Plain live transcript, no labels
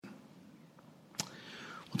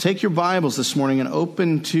Well, take your Bibles this morning and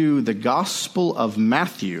open to the Gospel of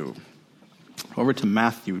Matthew. Over to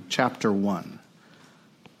Matthew chapter 1.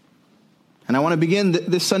 And I want to begin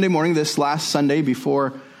this Sunday morning, this last Sunday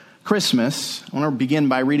before Christmas. I want to begin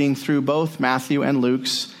by reading through both Matthew and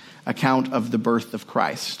Luke's account of the birth of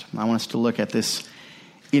Christ. I want us to look at this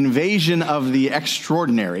invasion of the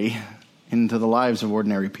extraordinary into the lives of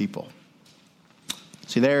ordinary people.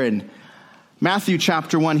 See, there in Matthew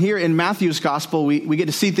chapter 1, here in Matthew's gospel, we get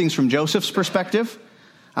to see things from Joseph's perspective.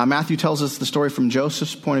 Matthew tells us the story from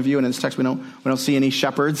Joseph's point of view, and in this text we don't see any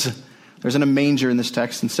shepherds. There isn't a manger in this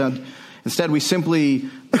text. Instead we simply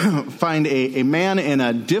find a man in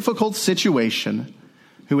a difficult situation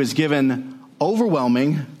who is given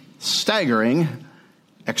overwhelming, staggering,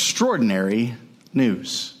 extraordinary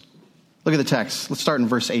news. Look at the text. Let's start in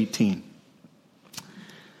verse 18.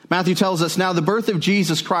 Matthew tells us, "Now the birth of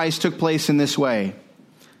Jesus Christ took place in this way.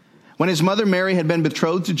 When his mother Mary had been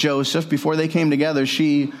betrothed to Joseph, before they came together,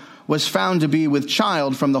 she was found to be with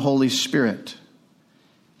child from the Holy Spirit.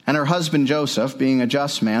 And her husband Joseph, being a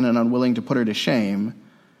just man and unwilling to put her to shame,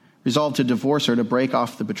 resolved to divorce her to break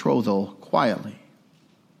off the betrothal quietly.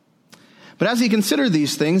 But as he considered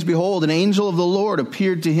these things, behold, an angel of the Lord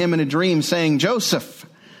appeared to him in a dream, saying, 'Joseph,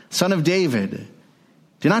 son of David,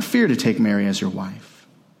 do not fear to take Mary as your wife.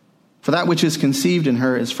 For that which is conceived in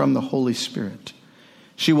her is from the Holy Spirit.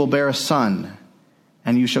 She will bear a son,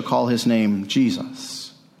 and you shall call his name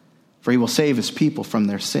Jesus, for he will save his people from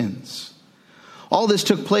their sins.' All this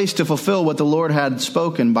took place to fulfill what the Lord had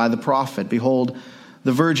spoken by the prophet. Behold,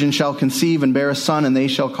 the virgin shall conceive and bear a son, and they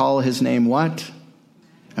shall call his name" what?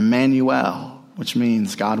 Emmanuel, which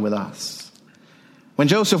means God with us. When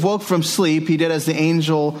Joseph woke from sleep, he did as the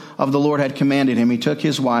angel of the Lord had commanded him. He took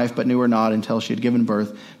his wife, but knew her not until she had given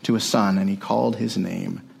birth to a son, and he called his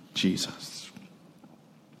name Jesus.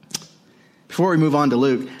 Before we move on to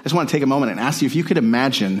Luke, I just want to take a moment and ask you if you could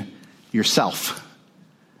imagine yourself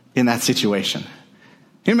in that situation.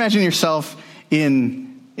 Can you imagine yourself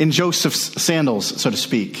in Joseph's sandals, so to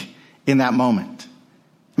speak, in that moment?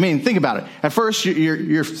 I mean, think about it. At first,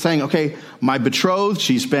 you're saying, okay, my betrothed,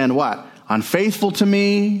 she's been what? Unfaithful to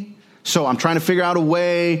me. So I'm trying to figure out a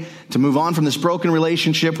way to move on from this broken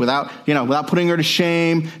relationship without putting her to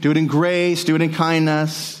shame, do it in grace, do it in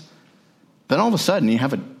kindness. Then all of a sudden you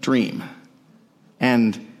have a dream,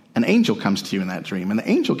 and an angel comes to you in that dream, and the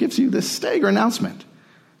angel gives you this staggering announcement.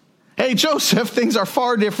 Hey, Joseph, things are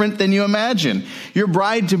far different than you imagine. Your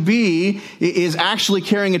bride-to-be is actually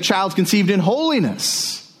carrying a child conceived in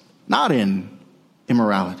holiness, not in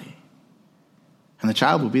immorality. And the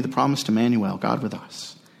child will be the promised Emmanuel, God with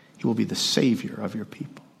us. He will be the Savior of your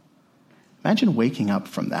people. Imagine waking up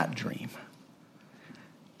from that dream.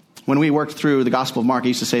 When we worked through the Gospel of Mark, I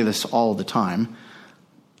used to say this all the time.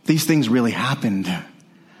 These things really happened.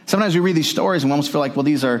 Sometimes we read these stories and we almost feel like, well,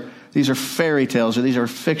 these are fairy tales or these are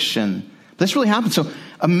fiction. But this really happened. So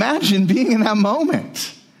imagine being in that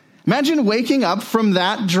moment. Imagine waking up from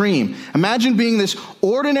that dream. Imagine being this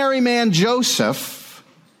ordinary man, Joseph,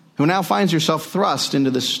 who now finds yourself thrust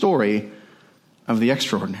into the story of the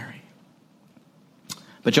extraordinary.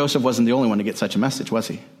 But Joseph wasn't the only one to get such a message, was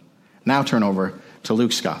he? Now turn over to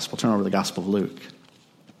Luke's gospel. Turn over to the Gospel of Luke.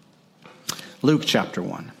 Luke chapter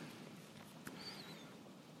 1.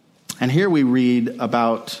 And here we read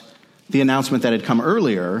about the announcement that had come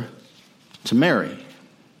earlier to Mary.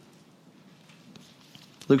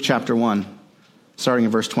 Luke chapter 1, starting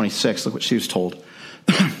in verse 26. Look what she was told.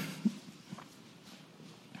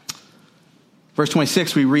 Verse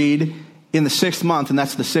 26, we read, in the 6th month, and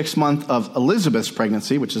that's the 6th month of Elizabeth's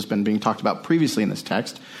pregnancy, which has been being talked about previously in this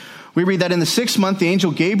text. We read that in the 6th month, the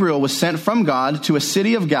angel Gabriel was sent from God to a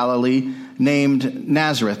city of Galilee named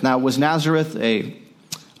Nazareth. Now, was Nazareth a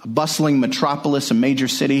bustling metropolis, a major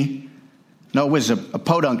city? No, it was a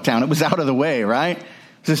podunk town. It was out of the way, right? It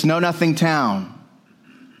was this know-nothing town.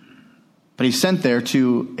 But he's sent there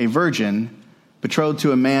to a virgin betrothed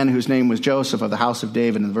to a man whose name was Joseph of the house of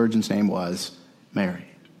David, and the virgin's name was Mary.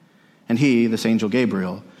 And he, this angel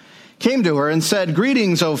Gabriel, came to her and said,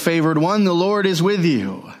 "Greetings, O favored one, the Lord is with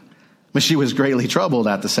you." But she was greatly troubled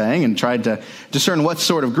at the saying and tried to discern what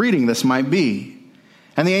sort of greeting this might be.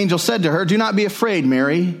 And the angel said to her, "Do not be afraid,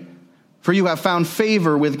 Mary, for you have found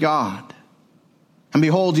favor with God. And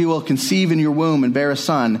behold, you will conceive in your womb and bear a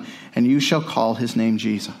son, and you shall call his name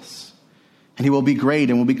Jesus. And he will be great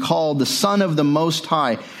and will be called the Son of the Most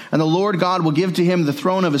High. And the Lord God will give to him the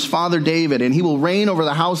throne of his father David, and he will reign over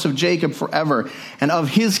the house of Jacob forever. And of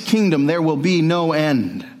his kingdom there will be no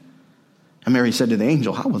end." And Mary said to the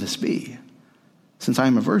angel, "How will this be, since I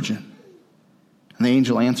am a virgin?" And the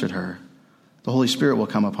angel answered her, "The Holy Spirit will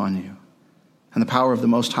come upon you, and the power of the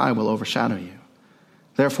Most High will overshadow you.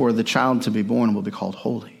 Therefore, the child to be born will be called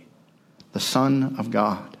Holy, the Son of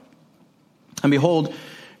God. And behold,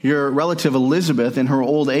 your relative Elizabeth in her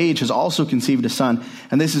old age has also conceived a son,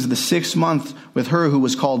 and this is the 6th month with her who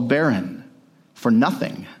was called barren, for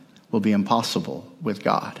nothing will be impossible with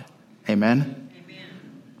God. Amen? Amen.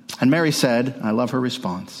 And Mary said, I love her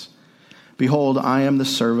response, behold, I am the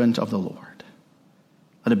servant of the Lord.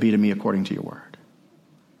 Let it be to me according to your word.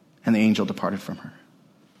 And the angel departed from her.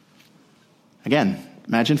 Again,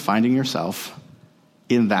 imagine finding yourself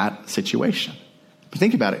in that situation.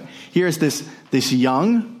 Think about it. Here's this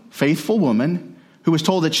young, faithful woman who was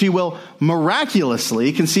told that she will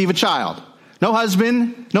miraculously conceive a child. No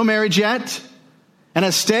husband, no marriage yet. And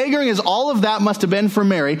as staggering as all of that must have been for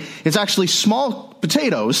Mary, it's actually small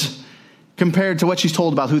potatoes compared to what she's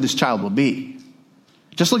told about who this child will be.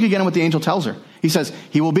 Just look again at what the angel tells her. He says,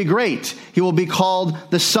 he will be great. He will be called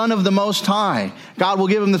the Son of the Most High. God will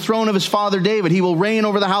give him the throne of his father David. He will reign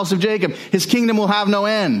over the house of Jacob. His kingdom will have no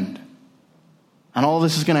end. And all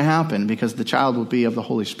this is going to happen because the child will be of the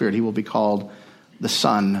Holy Spirit. He will be called the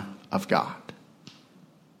Son of God.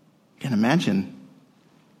 You can imagine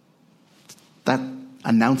that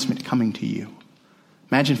announcement coming to you.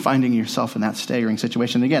 Imagine finding yourself in that staggering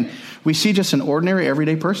situation. Again, we see just an ordinary,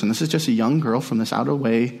 everyday person. This is just a young girl from this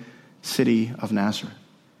out-of-the-way city of Nazareth.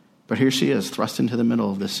 But here she is, thrust into the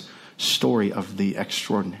middle of this story of the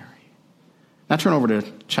extraordinary. Now turn over to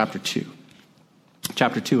chapter 2.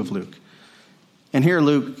 Chapter 2 of Luke. And here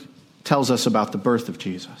Luke tells us about the birth of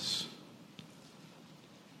Jesus.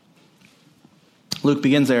 Luke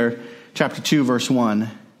begins there, chapter 2, verse 1.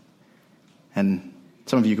 And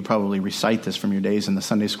some of you could probably recite this from your days in the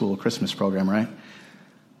Sunday school Christmas program, right?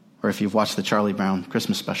 Or if you've watched the Charlie Brown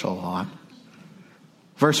Christmas special a lot.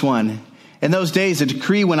 Verse 1, in those days a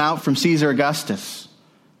decree went out from Caesar Augustus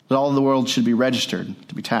that all the world should be registered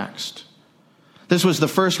to be taxed. This was the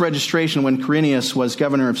first registration when Quirinius was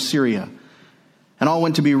governor of Syria. And all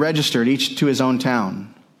went to be registered, each to his own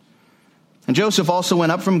town. And Joseph also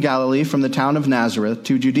went up from Galilee, from the town of Nazareth,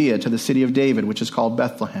 to Judea, to the city of David, which is called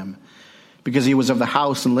Bethlehem, because he was of the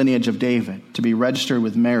house and lineage of David, to be registered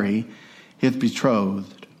with Mary, his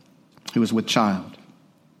betrothed, who was with child.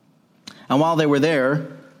 And while they were there,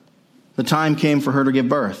 the time came for her to give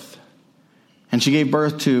birth. And she gave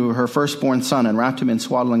birth to her firstborn son, and wrapped him in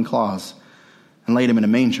swaddling cloths, and laid him in a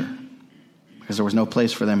manger, because there was no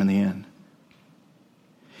place for them in the inn.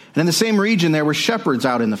 And in the same region there were shepherds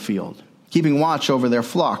out in the field, keeping watch over their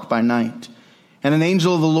flock by night. And an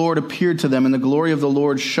angel of the Lord appeared to them, and the glory of the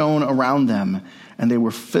Lord shone around them, and they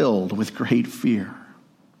were filled with great fear.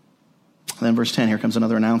 And then verse 10, here comes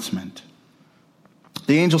another announcement.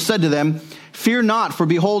 The angel said to them, fear not, for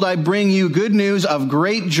behold, I bring you good news of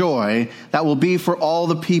great joy that will be for all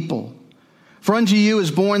the people. For unto you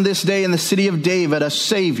is born this day in the city of David a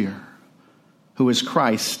Savior, who is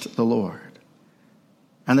Christ the Lord.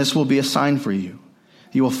 And this will be a sign for you.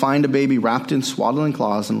 You will find a baby wrapped in swaddling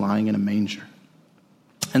cloths and lying in a manger.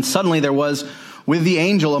 And suddenly there was with the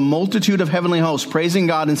angel a multitude of heavenly hosts, praising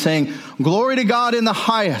God and saying, glory to God in the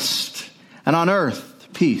highest, and on earth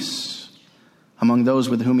peace among those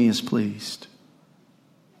with whom he is pleased.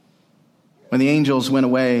 When the angels went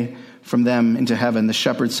away from them into heaven, the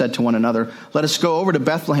shepherds said to one another, let us go over to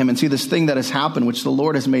Bethlehem and see this thing that has happened, which the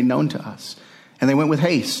Lord has made known to us. And they went with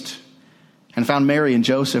haste and found Mary and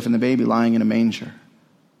Joseph and the baby lying in a manger.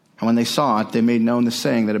 And when they saw it, they made known the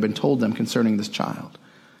saying that had been told them concerning this child.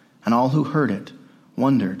 And all who heard it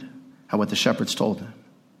wondered at what the shepherds told them.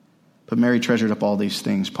 But Mary treasured up all these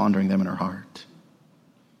things, pondering them in her heart.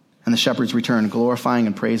 And the shepherds returned, glorifying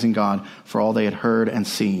and praising God for all they had heard and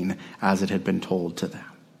seen as it had been told to them.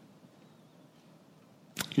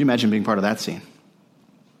 Can you imagine being part of that scene?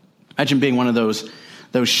 Imagine being one of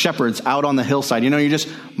those shepherds out on the hillside. You know, you're just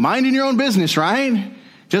minding your own business, right?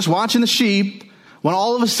 Just watching the sheep. When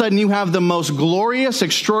all of a sudden you have the most glorious,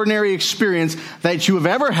 extraordinary experience that you have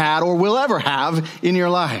ever had or will ever have in your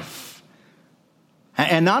life.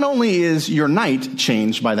 And not only is your night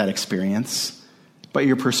changed by that experience, but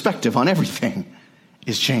your perspective on everything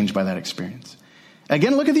is changed by that experience.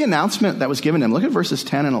 Again, look at the announcement that was given to them. Look at verses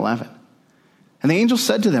 10 and 11. And the angel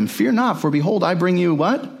said to them, fear not, for behold, I bring you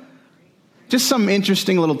what? Just some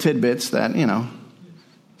interesting little tidbits that,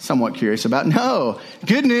 somewhat curious about. No,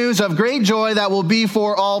 good news of great joy that will be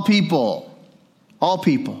for all people. All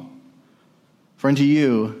people. For unto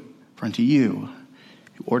you,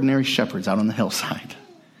 ordinary shepherds out on the hillside,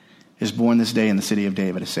 is born this day in the city of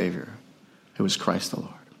David a Savior, who is Christ the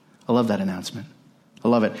Lord. I love that announcement. I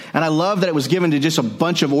love it. And I love that it was given to just a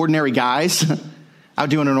bunch of ordinary guys out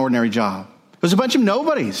doing an ordinary job. It was a bunch of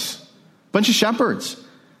nobodies. Bunch of shepherds.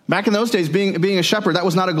 Back in those days, being a shepherd, that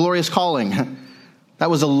was not a glorious calling. That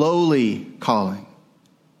was a lowly calling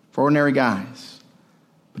for ordinary guys.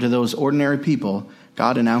 But to those ordinary people,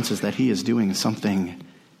 God announces that he is doing something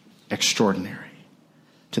extraordinary.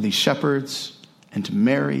 To these shepherds and to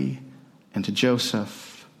Mary and to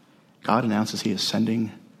Joseph, God announces he is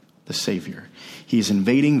sending the Savior. He is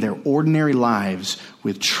invading their ordinary lives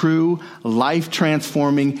with true,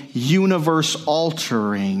 life-transforming,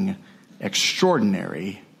 universe-altering,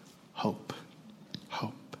 extraordinary hope.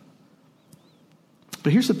 Hope.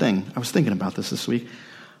 But here's the thing. I was thinking about this week.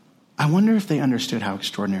 I wonder if they understood how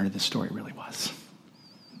extraordinary this story really was.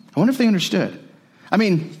 I wonder if they understood. I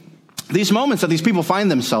mean, these moments that these people find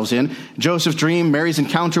themselves in, Joseph's dream, Mary's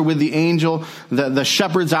encounter with the angel, the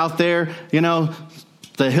shepherds out there,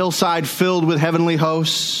 the hillside filled with heavenly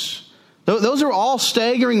hosts. Those are all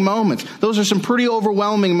staggering moments. Those are some pretty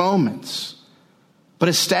overwhelming moments. But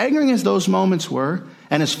as staggering as those moments were,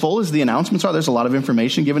 and as full as the announcements are, there's a lot of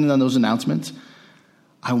information given in those announcements.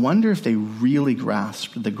 I wonder if they really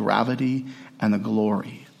grasped the gravity and the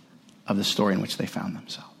glory of the story in which they found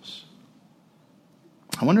themselves.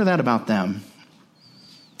 I wonder that about them,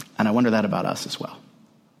 and I wonder that about us as well.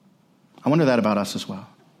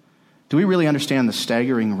 Do we really understand the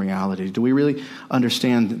staggering reality? Do we really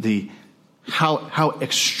understand how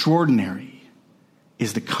extraordinary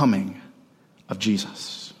is the coming of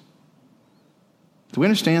Jesus? Do we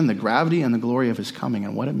understand the gravity and the glory of his coming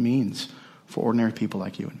and what it means for ordinary people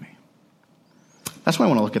like you and me? That's what I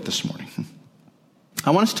want to look at this morning.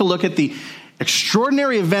 I want us to look at the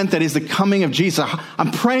extraordinary event that is the coming of Jesus.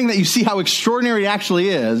 I'm praying that you see how extraordinary it actually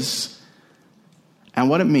is and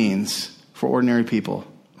what it means for ordinary people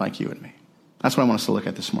like you and me. That's what I want us to look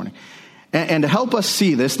at this morning. And to help us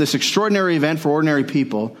see this extraordinary event for ordinary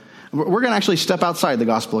people, we're going to actually step outside the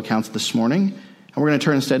gospel accounts this morning, and we're going to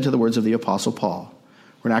turn instead to the words of the Apostle Paul.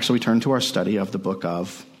 We're going to actually return to our study of the book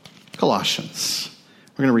of Colossians.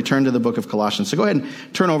 We're going to return to the book of Colossians. So go ahead and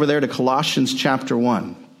turn over there to Colossians chapter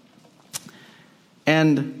 1.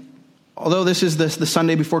 And although this is the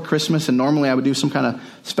Sunday before Christmas, and normally I would do some kind of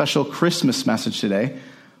special Christmas message today,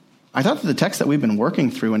 I thought that the text that we've been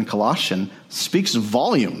working through in Colossians speaks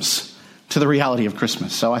volumes to the reality of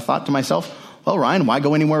Christmas. So I thought to myself, well, Ryan, why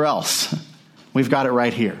go anywhere else? We've got it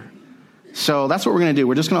right here. So that's what we're going to do.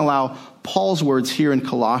 We're just going to allow Paul's words here in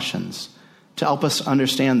Colossians to help us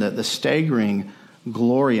understand the staggering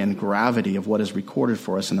glory and gravity of what is recorded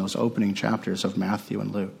for us in those opening chapters of Matthew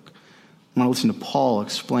and Luke. I want to listen to Paul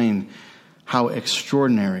explain how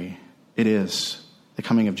extraordinary it is, the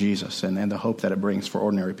coming of Jesus, and the hope that it brings for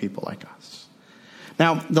ordinary people like us.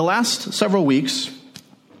 Now, the last several weeks,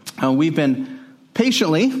 we've been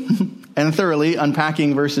patiently and thoroughly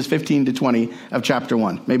unpacking verses 15 to 20 of chapter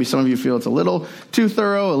 1. Maybe some of you feel it's a little too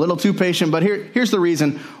thorough, a little too patient, but here's the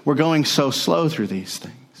reason we're going so slow through these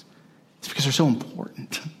things. It's because they're so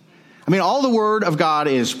important. I mean, all the word of God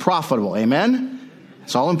is profitable, amen?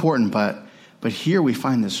 It's all important, but here we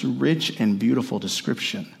find this rich and beautiful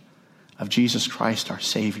description of Jesus Christ, our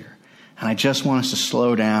Savior. And I just want us to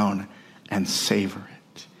slow down and savor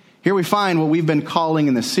it. Here we find what we've been calling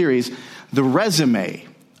in this series the resume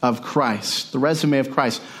of Christ. The resume of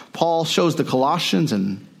Christ. Paul shows the Colossians,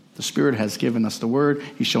 and the Spirit has given us the word.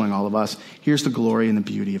 He's showing all of us. Here's the glory and the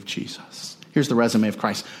beauty of Jesus. Here's the resume of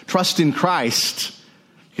Christ. Trust in Christ.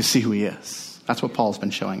 You can see who he is. That's what Paul's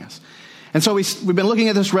been showing us. And so we've been looking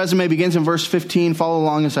at this resume. It begins in verse 15. Follow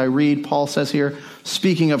along as I read. Paul says here,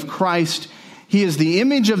 speaking of Christ, he is the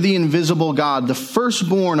image of the invisible God, the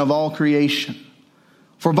firstborn of all creation.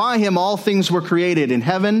 For by him all things were created in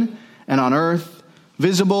heaven and on earth,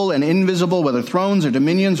 visible and invisible, whether thrones or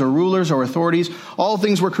dominions or rulers or authorities. All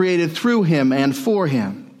things were created through him and for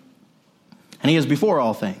him. And he is before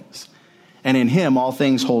all things. And in him all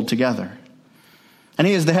things hold together. And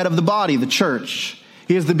he is the head of the body, the church.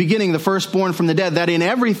 He is the beginning, the firstborn from the dead, that in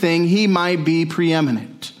everything he might be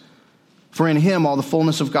preeminent. For in him all the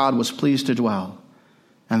fullness of God was pleased to dwell,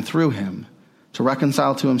 and through him to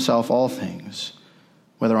reconcile to himself all things,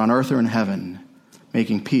 whether on earth or in heaven,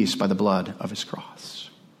 making peace by the blood of his cross.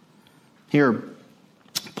 Here,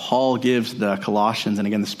 Paul gives the Colossians, and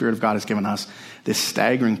again, the Spirit of God has given us this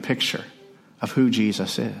staggering picture of who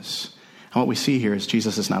Jesus is. And what we see here is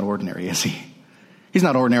Jesus is not ordinary, is he? He's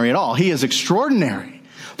not ordinary at all. He is extraordinary.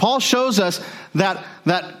 Paul shows us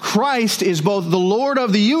that Christ is both the Lord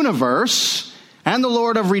of the universe and the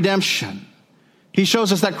Lord of redemption. He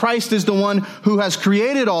shows us that Christ is the one who has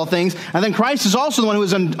created all things, and then Christ is also the one who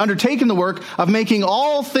has undertaken the work of making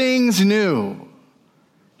all things new.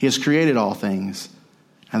 He has created all things,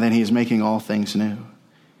 and then he is making all things new.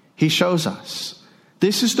 He shows us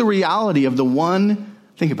This is the reality of the one,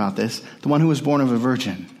 think about this, the one who was born of a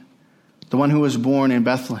virgin, the one who was born in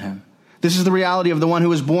Bethlehem. This is the reality of the one who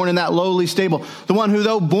was born in that lowly stable, the one who,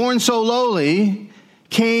 though born so lowly,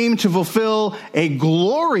 came to fulfill a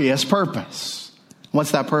glorious purpose.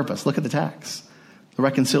 What's that purpose? Look at the text. The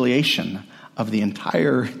reconciliation of the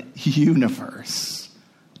entire universe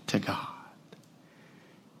to God.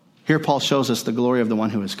 Here Paul shows us the glory of the one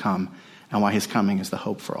who has come and why his coming is the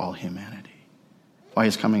hope for all humanity. Why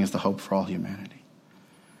his coming is the hope for all humanity.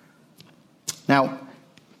 Now,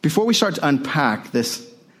 before we start to unpack this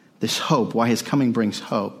hope, why his coming brings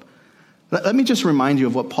hope, let me just remind you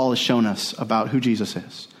of what Paul has shown us about who Jesus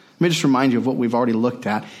is. Let me just remind you of what we've already looked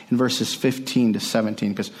at in verses 15 to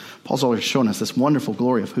 17, because Paul's already shown us this wonderful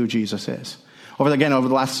glory of who Jesus is. Over the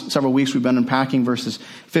last several weeks, we've been unpacking verses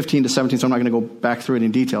 15 to 17, so I'm not going to go back through it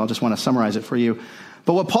in detail. I just want to summarize it for you.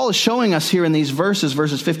 But what Paul is showing us here in these verses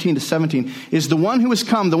 15 to 17, is the one who has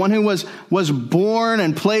come, the one who was born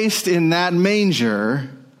and placed in that manger.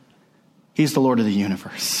 He's the Lord of the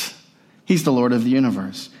universe. He's the Lord of the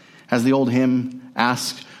universe. As the old hymn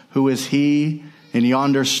asks, who is he in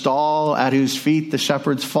yonder stall at whose feet the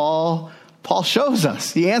shepherds fall? Paul shows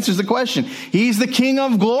us. He answers the question. He's the King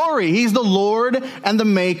of glory. He's the Lord and the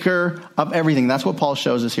maker of everything. That's what Paul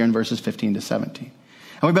shows us here in verses 15 to 17.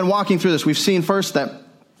 And we've been walking through this. We've seen first that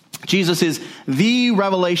Jesus is the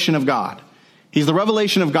revelation of God. He's the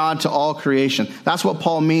revelation of God to all creation. That's what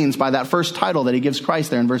Paul means by that first title that he gives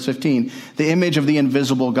Christ there in verse 15, the image of the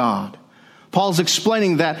invisible God. Paul's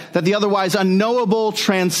explaining that the otherwise unknowable,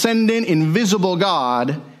 transcendent, invisible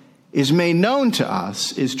God is made known to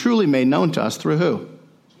us, is truly made known to us through who?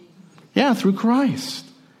 Yeah, through Christ.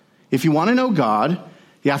 If you want to know God,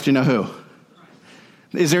 you have to know who?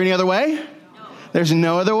 Is there any other way? No. There's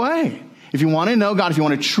no other way. If you want to know God, if you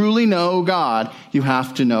want to truly know God, you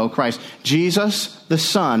have to know Christ. Jesus, the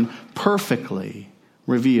Son, perfectly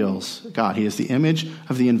reveals God. He is the image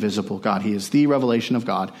of the invisible God. He is the revelation of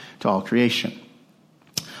God to all creation.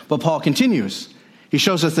 But Paul continues. He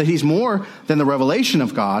shows us that he's more than the revelation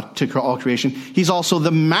of God to all creation. He's also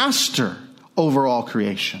the master over all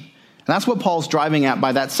creation. And that's what Paul's driving at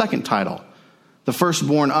by that second title, the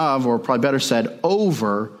firstborn of, or probably better said,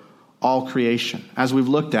 over all creation. As we've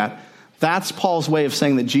looked at, that's Paul's way of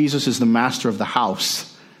saying that Jesus is the master of the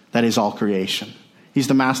house that is all creation. He's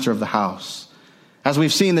the master of the house. As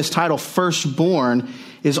we've seen, this title, firstborn,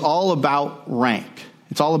 is all about rank.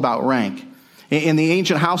 It's all about rank. In the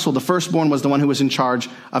ancient household, the firstborn was the one who was in charge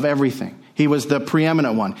of everything. He was the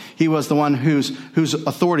preeminent one. He was the one whose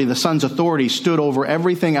authority, the son's authority, stood over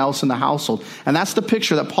everything else in the household. And that's the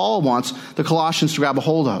picture that Paul wants the Colossians to grab a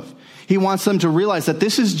hold of. He wants them to realize that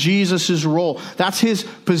this is Jesus' role. That's his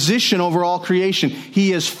position over all creation.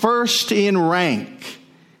 He is first in rank.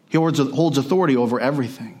 He holds authority over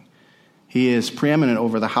everything. He is preeminent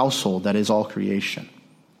over the household that is all creation.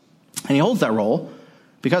 And he holds that role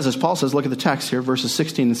because, as Paul says, look at the text here, verses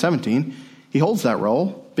 16 and 17. He holds that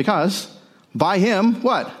role because by him,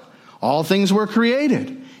 what? All things were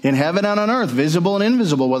created in heaven and on earth, visible and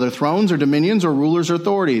invisible, whether thrones or dominions or rulers or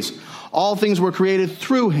authorities. All things were created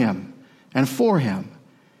through him and for him.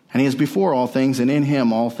 And he is before all things, and in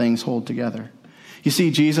him all things hold together. You see,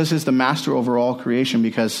 Jesus is the master over all creation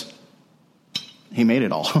because he made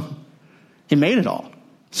it all. He made it all.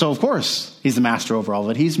 So, of course, he's the master over all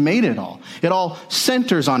of it. He's made it all. It all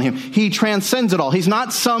centers on him. He transcends it all. He's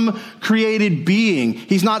not some created being.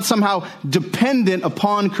 He's not somehow dependent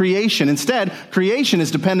upon creation. Instead, creation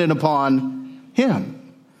is dependent upon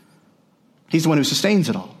him. He's the one who sustains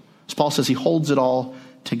it all. As Paul says, he holds it all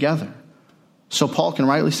together. So Paul can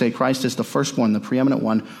rightly say Christ is the firstborn, the preeminent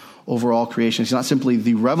one over all creation. He's not simply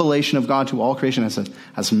the revelation of God to all creation,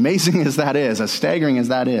 as amazing as that is, as staggering as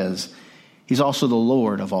that is. He's also the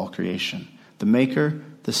Lord of all creation, the maker,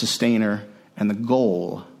 the sustainer, and the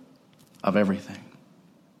goal of everything.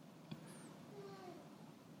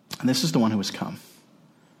 And this is the one who has come.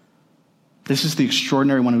 This is the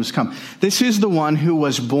extraordinary one who has come. This is the one who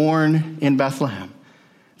was born in Bethlehem.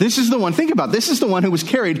 This is the one, think about it, this is the one who was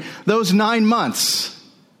carried those 9 months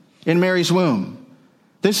in Mary's womb.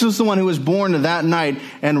 This is the one who was born that night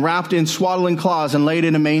and wrapped in swaddling cloths and laid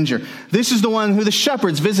in a manger. This is the one who the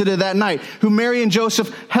shepherds visited that night, who Mary and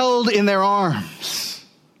Joseph held in their arms.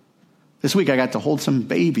 This week I got to hold some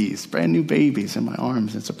babies, brand new babies in my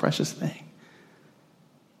arms. It's a precious thing.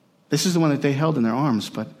 This is the one that they held in their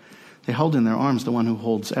arms, but they held in their arms the one who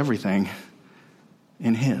holds everything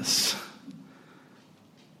in his.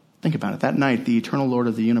 Think about it. That night, the eternal Lord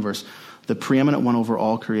of the universe, the preeminent one over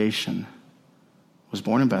all creation, was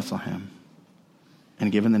born in Bethlehem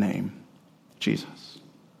and given the name Jesus.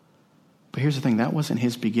 But here's the thing, that wasn't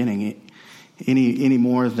his beginning any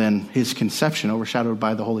more than his conception, overshadowed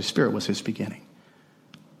by the Holy Spirit, was his beginning.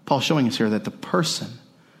 Paul's showing us here that the person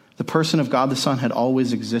of God the Son had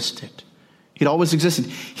always existed. He'd always existed.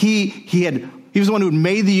 He was the one who had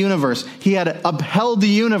made the universe. He had upheld the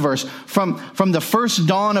universe from the first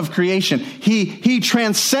dawn of creation. He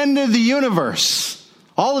transcended the universe,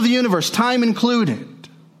 all of the universe, time included.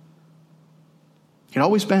 He'd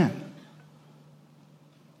always been.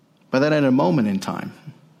 But then at a moment in time,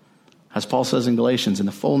 as Paul says in Galatians, in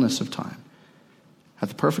the fullness of time, at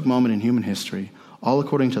the perfect moment in human history, all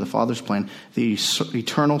according to the Father's plan, the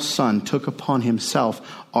eternal Son took upon himself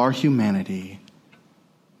our humanity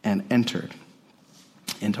and entered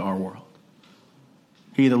into our world.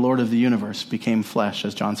 He, the Lord of the universe, became flesh,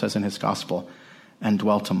 as John says in his gospel, and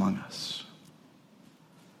dwelt among us.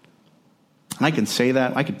 And I can say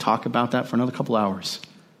that, I could talk about that for another couple hours.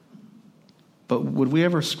 But would we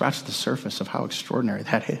ever scratch the surface of how extraordinary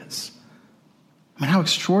that is? I mean, how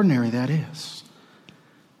extraordinary that is.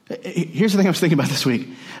 Here's the thing I was thinking about this week.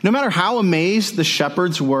 No matter how amazed the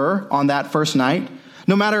shepherds were on that first night,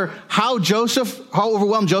 no matter how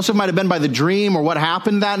overwhelmed Joseph might have been by the dream or what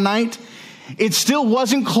happened that night, it still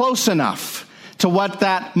wasn't close enough to what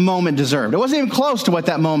that moment deserved. It wasn't even close to what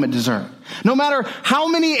that moment deserved. No matter how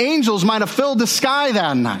many angels might have filled the sky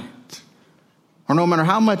that night, or no matter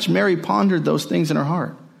how much Mary pondered those things in her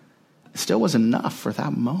heart, it still was enough for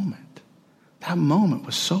that moment. That moment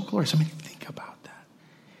was so glorious. I mean, think about that.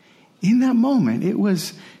 In that moment, it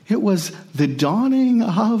was the dawning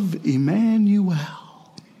of Emmanuel,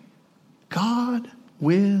 God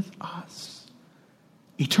with us.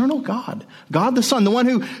 Eternal God, God the Son, the one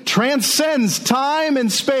who transcends time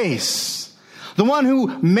and space. The one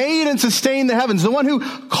who made and sustained the heavens. The one who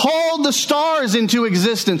called the stars into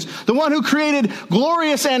existence. The one who created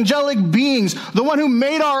glorious angelic beings. The one who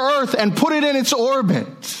made our earth and put it in its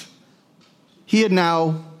orbit. He had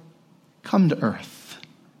now come to earth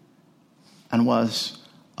and was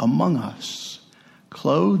among us,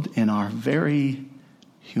 clothed in our very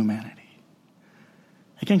humanity.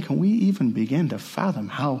 Again, can we even begin to fathom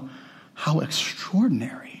how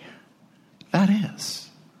extraordinary that is?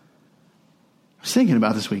 I was thinking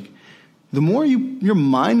about this week. The more your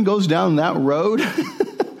mind goes down that road,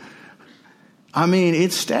 I mean,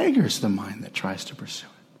 it staggers the mind that tries to pursue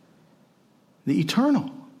it. The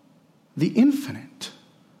eternal, the infinite.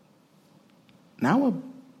 Now a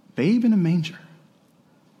babe in a manger,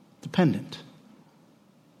 dependent,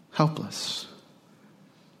 helpless.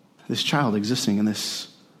 This child existing in this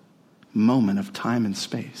moment of time and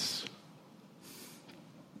space.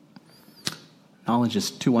 Knowledge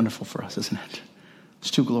is too wonderful for us, isn't it?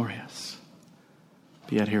 It's too glorious.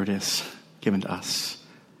 But yet here it is, given to us.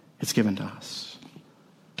 It's given to us.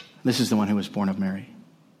 This is the one who was born of Mary.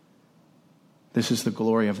 This is the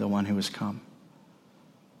glory of the one who has come.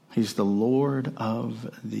 He's the Lord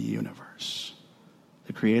of the universe,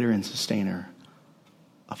 the creator and sustainer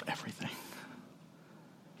of everything.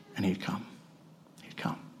 And he'd come. He'd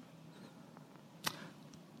come.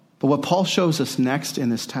 But what Paul shows us next in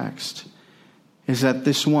this text is that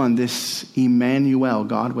this Emmanuel,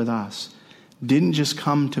 God with us, didn't just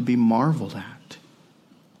come to be marveled at.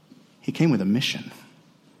 He came with a mission.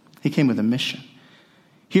 He came with a mission.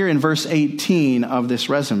 Here in verse 18 of this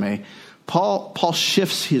resume, Paul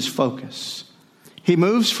shifts his focus. He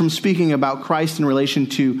moves from speaking about Christ in relation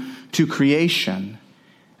to creation,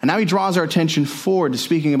 and now he draws our attention forward to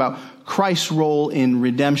speaking about Christ's role in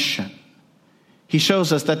redemption. He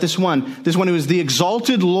shows us that this one who is the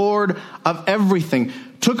exalted Lord of everything,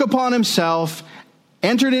 took upon himself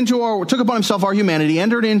our humanity,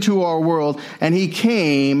 entered into our world, and he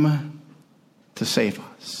came to save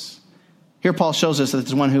us. Here Paul shows us that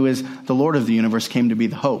this one who is the Lord of the universe came to be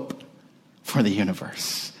the hope for the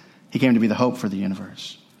universe. He came to be the hope for the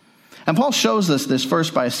universe. And Paul shows us this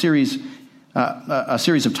first by a series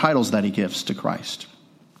of titles that he gives to Christ.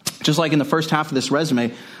 Just like in the first half of this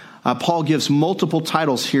resume, Paul gives multiple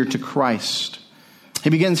titles here to Christ. He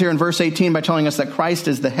begins here in verse 18 by telling us that Christ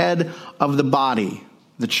is the head of the body,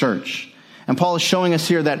 the church. And Paul is showing us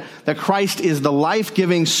here that Christ is the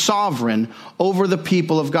life-giving sovereign over the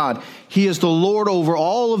people of God. He is the Lord over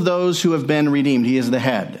all of those who have been redeemed. He is the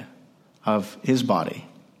head of his body,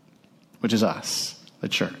 which is us, the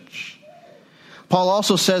church. Paul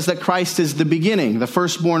also says that Christ is the beginning, the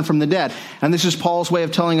firstborn from the dead. And this is Paul's way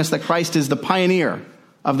of telling us that Christ is the pioneer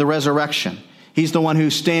of the resurrection. He's the one who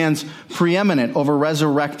stands preeminent over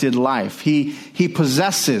resurrected life. He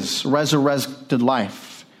possesses resurrected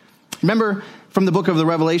life. Remember from the book of the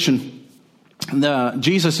Revelation,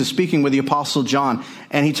 Jesus is speaking with the apostle John,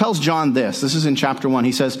 and he tells John this. This is in chapter 1.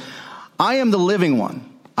 He says, I am the living one.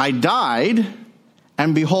 I died,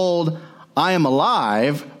 and behold, I am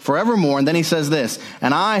alive forevermore. And then he says this,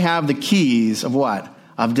 and I have the keys of what?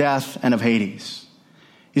 Of death and of Hades.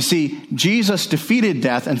 You see, Jesus defeated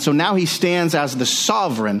death, and so now he stands as the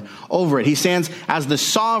sovereign over it. He stands as the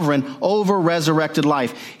sovereign over resurrected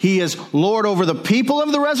life. He is Lord over the people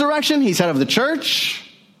of the resurrection. He's head of the church.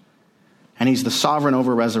 And he's the sovereign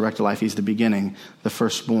over resurrected life. He's the beginning, the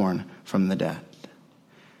firstborn from the dead.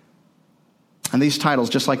 And these titles,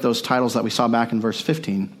 just like those titles that we saw back in verse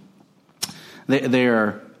 15, they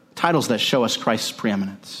are titles that show us Christ's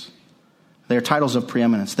preeminence. They are titles of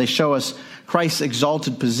preeminence. They show us Christ's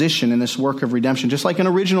exalted position in this work of redemption. Just like in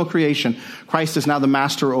original creation, Christ is now the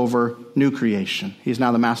master over new creation. He's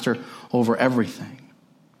now the master over everything.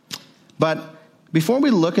 But before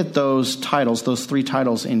we look at those titles, those three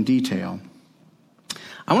titles in detail,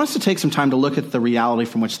 I want us to take some time to look at the reality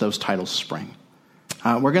from which those titles spring.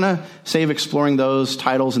 We're going to save exploring those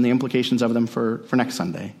titles and the implications of them for next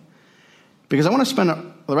Sunday. Because I want to spend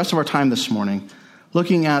the rest of our time this morning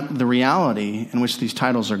looking at the reality in which these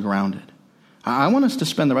titles are grounded. I want us to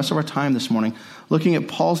spend the rest of our time this morning looking at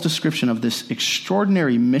Paul's description of this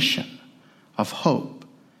extraordinary mission of hope,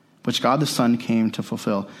 which God the Son came to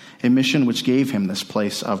fulfill, a mission which gave him this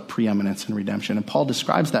place of preeminence and redemption. And Paul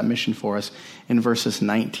describes that mission for us in verses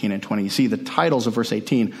 19 and 20. You see, the titles of verse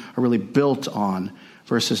 18 are really built on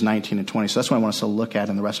verses 19 and 20. So that's what I want us to look at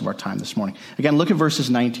in the rest of our time this morning. Again, look at verses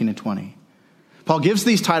 19 and 20. Paul gives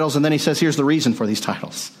these titles, and then he says, here's the reason for these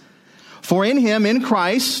titles. For in him, in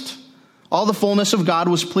Christ, all the fullness of God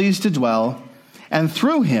was pleased to dwell, and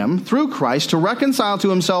through him, through Christ, to reconcile to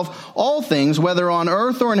himself all things, whether on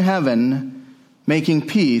earth or in heaven, making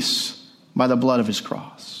peace by the blood of his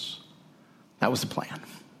cross. That was the plan.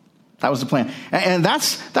 That was the plan. And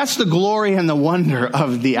that's the glory and the wonder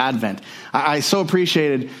of the Advent. I so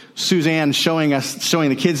appreciated Suzanne showing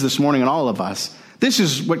the kids this morning and all of us. This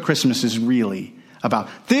is what Christmas is really about.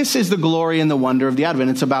 This is the glory and the wonder of the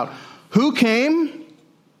Advent. It's about who came,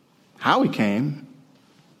 how he came,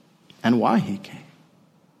 and why he came.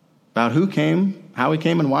 About who came, how he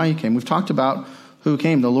came, and why he came. We've talked about who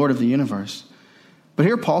came, the Lord of the universe. But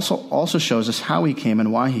here Paul also shows us how he came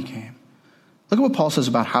and why he came. Look at what Paul says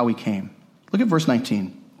about how he came. Look at verse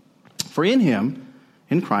 19. For in him,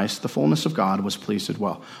 in Christ, the fullness of God was pleased to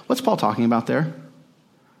dwell. What's Paul talking about there?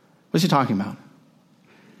 What's he talking about?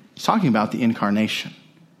 He's talking about the incarnation.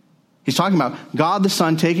 He's talking about God the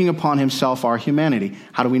Son taking upon himself our humanity.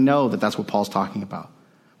 How do we know that that's what Paul's talking about?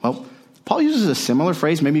 Well, Paul uses a similar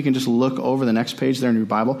phrase. Maybe you can just look over the next page there in your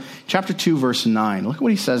Bible. Chapter 2, verse 9. Look at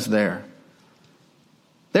what he says there.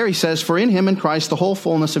 There he says, for in him, in Christ, the whole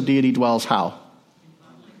fullness of deity dwells how?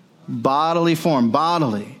 Bodily form,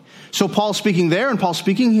 bodily. So Paul's speaking there and Paul's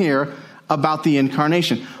speaking here about the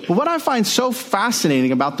incarnation. But what I find so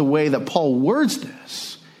fascinating about the way that Paul words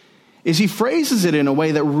this is he phrases it in a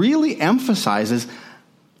way that really emphasizes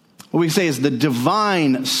what we say is the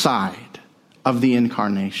divine side of the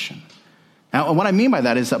incarnation. Now, what I mean by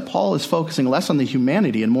that is that Paul is focusing less on the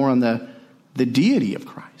humanity and more on the deity of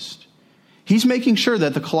Christ. He's making sure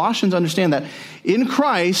that the Colossians understand that in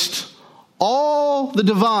Christ, all the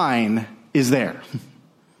divine is there.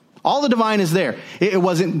 All the divine is there. It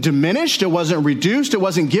wasn't diminished. It wasn't reduced. It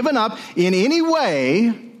wasn't given up in any way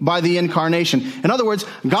by the incarnation. In other words,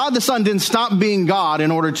 God the Son didn't stop being God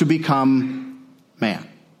in order to become man.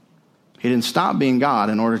 He didn't stop being God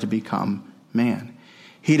in order to become man.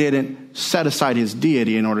 He didn't set aside his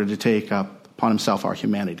deity in order to take up upon himself our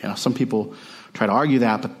humanity. Now, some people try to argue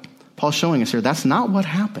that, but Paul's showing us here that's not what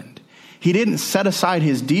happened. He didn't set aside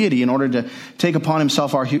his deity in order to take upon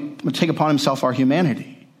himself our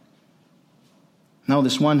humanity. No,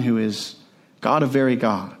 this one who is God of very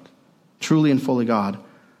God, truly and fully God,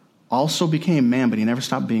 also became man, but he never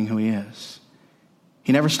stopped being who he is.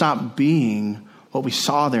 He never stopped being what we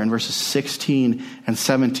saw there in verses 16 and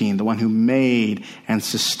 17, the one who made and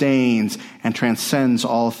sustains and transcends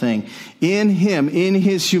all things. In him, in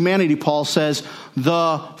his humanity, Paul says,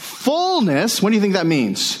 the fullness, what do you think that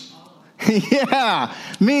means? Yeah,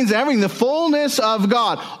 means everything, the fullness of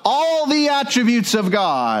God, all the attributes of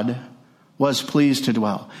God was pleased to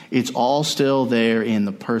dwell. It's all still there in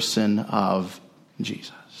the person of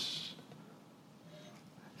Jesus.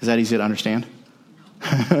 Is that easy to understand?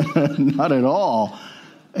 Not at all.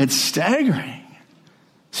 It's staggering.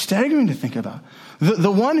 Staggering to think about.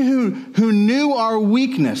 The one who knew our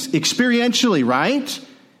weakness experientially, right?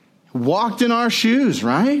 Walked in our shoes,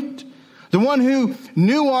 right? The one who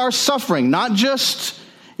knew our suffering, not just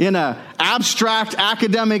in an abstract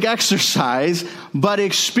academic exercise, but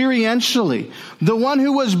experientially. The one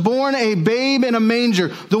who was born a babe in a manger,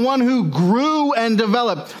 the one who grew and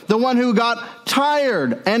developed, the one who got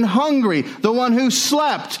tired and hungry, the one who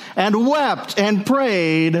slept and wept and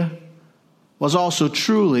prayed, was also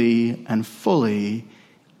truly and fully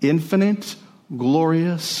infinite,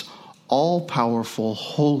 glorious, all-powerful,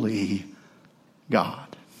 holy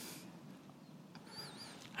God.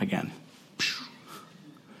 Again,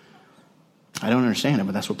 I don't understand it,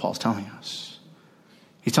 but that's what Paul's telling us.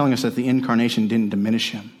 He's telling us that the incarnation didn't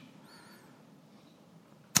diminish him.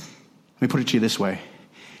 Let me put it to you this way.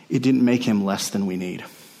 It didn't make him less than we need.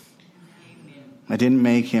 It didn't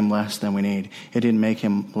make him less than we need. It didn't make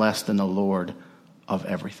him less than the Lord of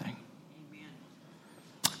everything.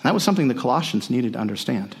 And that was something the Colossians needed to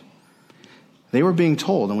understand. They were being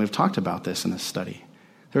told, and we've talked about this in this study,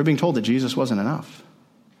 they were being told that Jesus wasn't enough.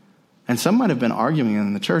 And some might have been arguing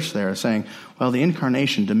in the church there, saying, well, the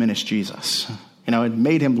incarnation diminished Jesus. It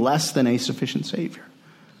made him less than a sufficient Savior.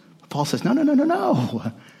 But Paul says,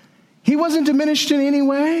 no. He wasn't diminished in any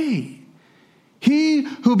way. He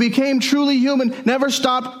who became truly human never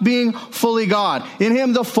stopped being fully God. In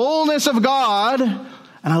him, the fullness of God,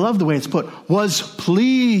 and I love the way it's put, was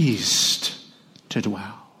pleased to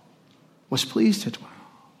dwell. Was pleased to dwell.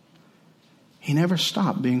 He never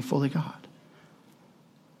stopped being fully God.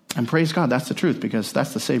 And praise God, that's the truth, because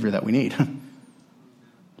that's the Savior that we need.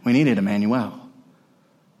 We needed Emmanuel.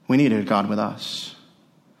 We needed God with us.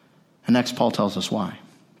 And next, Paul tells us why.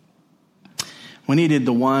 We needed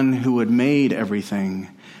the one who had made everything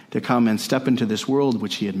to come and step into this world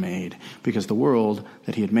which he had made, because the world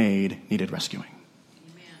that he had made needed rescuing.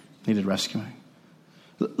 Amen. Needed rescuing.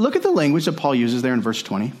 Look at the language that Paul uses there in verse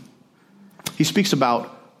 20. He speaks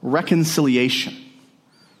about reconciliation,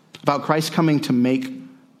 about Christ coming to make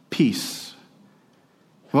peace.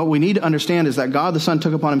 What we need to understand is that God the Son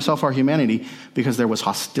took upon himself our humanity because there was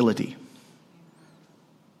hostility.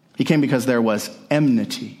 He came because there was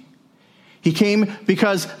enmity. He came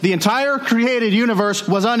because the entire created universe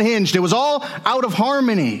was unhinged. It was all out of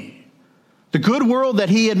harmony. The good world that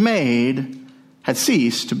he had made had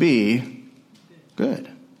ceased to be good.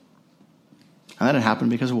 And that had happened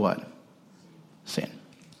because of what? Sin.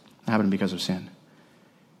 It happened because of sin.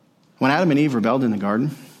 When Adam and Eve rebelled in the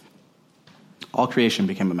garden, all creation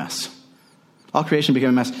became a mess. All creation became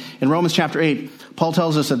a mess. In Romans chapter 8, Paul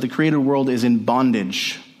tells us that the created world is in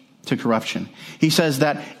bondage to corruption. He says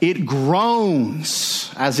that it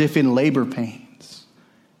groans as if in labor pains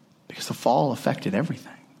because the fall affected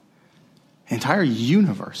everything. The entire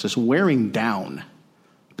universe is wearing down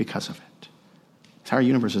because of it. The entire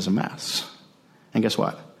universe is a mess. And guess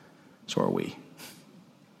what? So are we.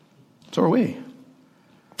 So are we.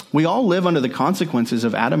 We all live under the consequences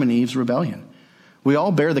of Adam and Eve's rebellion. We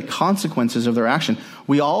all bear the consequences of their action.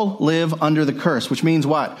 We all live under the curse, which means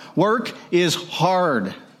what? Work is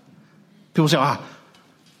hard. People say,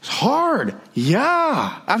 it's hard.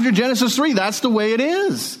 Yeah. After Genesis 3, that's the way it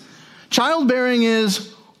is. Childbearing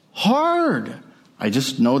is hard. I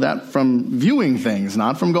just know that from viewing things,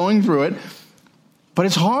 not from going through it. But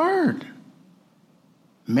it's hard.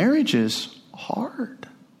 Marriage is hard.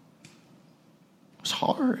 It's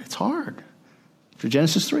hard. It's hard. After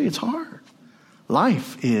Genesis 3, it's hard.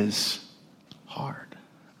 Life is hard.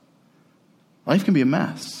 Life can be a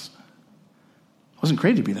mess. It wasn't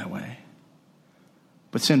created to be that way.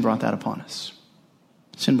 But sin brought that upon us.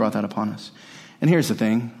 Sin brought that upon us. And here's the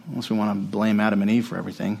thing. Unless we want to blame Adam and Eve for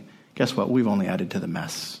everything, guess what? We've only added to the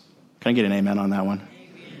mess. Can I get an amen on that one?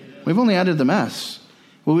 Amen. We've only added to the mess.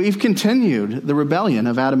 Well, we've continued the rebellion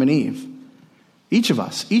of Adam and Eve. Each of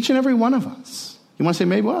us, each and every one of us. You want to say,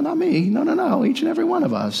 maybe, well, not me. No. Each and every one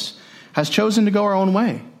of us has chosen to go our own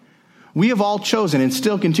way. We have all chosen and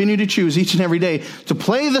still continue to choose each and every day to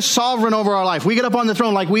play the sovereign over our life. We get up on the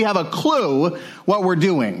throne like we have a clue what we're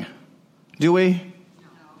doing. Do we?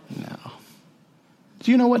 No.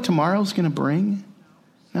 Do you know what tomorrow's going to bring?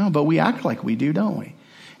 No, but we act like we do, don't we?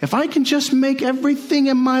 If I can just make everything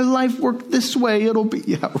in my life work this way, it'll be,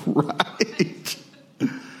 yeah, right.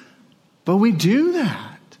 But we do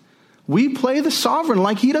that. We play the sovereign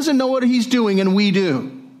like he doesn't know what he's doing, and we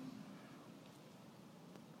do.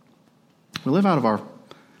 We live out of our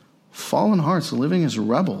fallen hearts, living as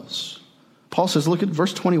rebels. Paul says, look at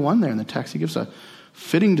verse 21 there in the text. He gives a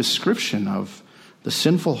fitting description of the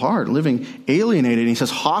sinful heart, living alienated. And he says,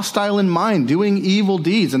 hostile in mind, doing evil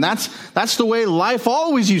deeds. And that's the way life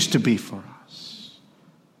always used to be for us.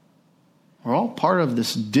 We're all part of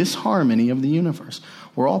this disharmony of the universe.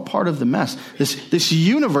 We're all part of the mess. This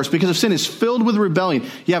universe, because of sin, is filled with rebellion.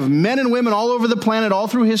 You have men and women all over the planet, all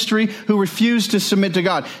through history, who refuse to submit to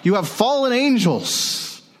God. You have fallen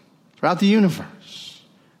angels throughout the universe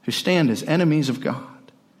who stand as enemies of God.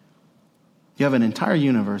 You have an entire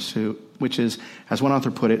universe which is, as one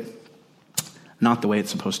author put it, not the way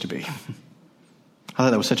it's supposed to be. I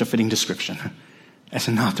thought that was such a fitting description. It's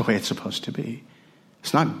not the way it's supposed to be.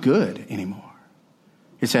 It's not good anymore.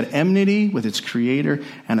 It's at enmity with its creator,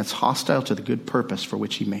 and it's hostile to the good purpose for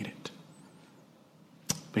which he made it.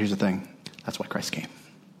 But here's the thing. That's why Christ came.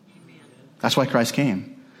 That's why Christ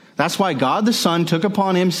came. That's why God the Son took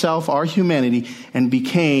upon himself our humanity and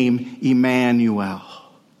became Emmanuel.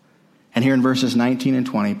 And here in verses 19 and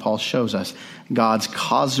 20, Paul shows us God's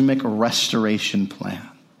cosmic restoration plan.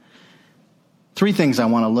 3 things I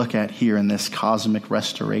want to look at here in this cosmic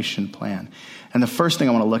restoration plan. And the first thing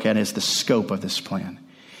I want to look at is the scope of this plan.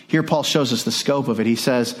 Here Paul shows us the scope of it. He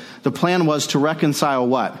says the plan was to reconcile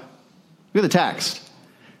what? Look at the text.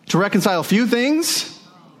 To reconcile a few things?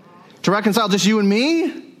 To reconcile just you and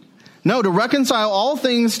me? No, to reconcile all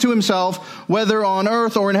things to himself, whether on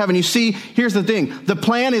earth or in heaven. You see, here's the thing. The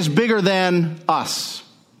plan is bigger than us.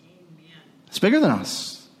 It's bigger than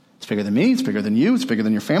us. It's bigger than me. It's bigger than you. It's bigger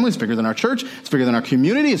than your family. It's bigger than our church. It's bigger than our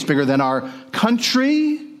community. It's bigger than our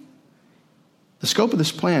country. The scope of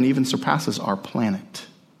this plan even surpasses our planet.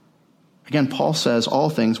 Again, Paul says all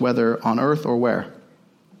things, whether on earth or where?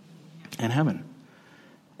 In heaven.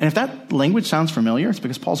 And if that language sounds familiar, it's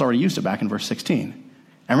because Paul's already used it back in verse 16.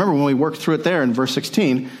 And remember when we worked through it there in verse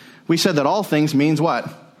 16, we said that all things means what?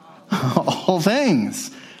 All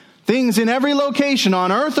things. Things in every location,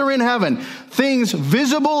 on earth or in heaven. Things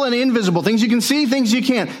visible and invisible. Things you can see, things you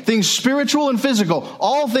can't. Things spiritual and physical.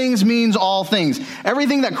 All things means all things.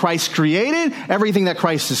 Everything that Christ created, everything that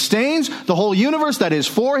Christ sustains, the whole universe that is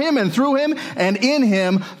for him and through him and in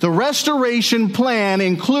him, the restoration plan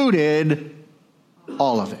included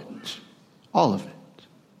all of it. All of it.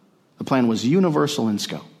 The plan was universal in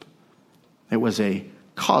scope. It was a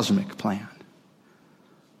cosmic plan.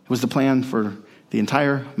 It was the plan for the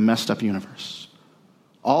entire messed up universe.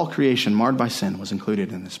 All creation marred by sin was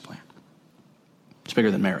included in this plan. It's bigger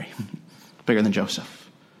than Mary. It's bigger than Joseph.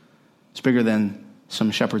 It's bigger than some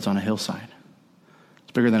shepherds on a hillside.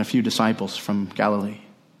 It's bigger than a few disciples from Galilee.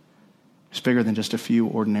 It's bigger than just a few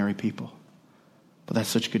ordinary people. But that's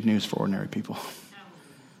such good news for ordinary people.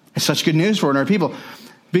 It's such good news for ordinary people.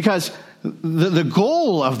 Because the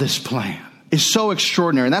goal of this plan is so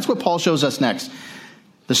extraordinary. And that's what Paul shows us next.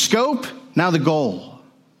 The scope, now the goal.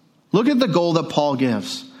 Look at the goal that Paul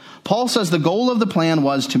gives. Paul says the goal of the plan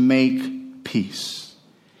was to make peace.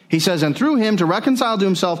 He says, and through him to reconcile to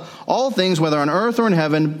himself all things, whether on earth or in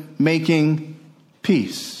heaven, making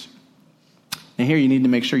peace. And here you need to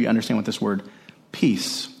make sure you understand what this word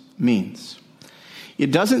peace means.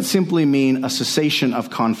 It doesn't simply mean a cessation of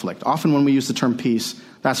conflict. Often when we use the term peace,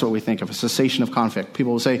 that's what we think of, a cessation of conflict.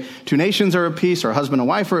 People will say 2 nations are at peace, or a husband and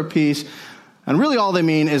wife are at peace. And really all they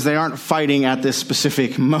mean is they aren't fighting at this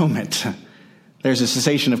specific moment. There's a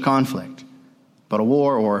cessation of conflict. But a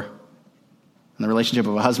war, or in the relationship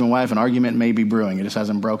of a husband and wife, an argument may be brewing. It just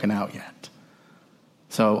hasn't broken out yet.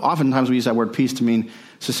 So oftentimes we use that word peace to mean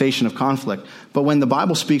cessation of conflict. But when the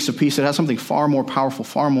Bible speaks of peace, it has something far more powerful,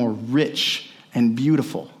 far more rich and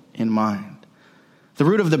beautiful in mind. The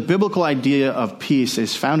root of the biblical idea of peace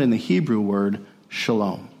is found in the Hebrew word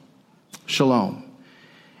shalom. Shalom.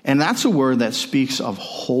 And that's a word that speaks of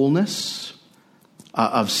wholeness,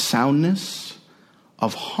 of soundness,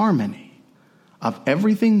 of harmony, of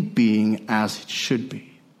everything being as it should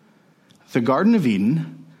be. The Garden of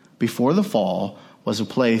Eden, before the fall, was a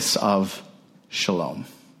place of shalom.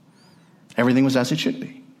 Everything was as it should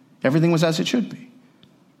be. Everything was as it should be.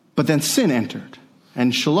 But then sin entered,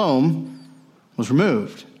 and shalom was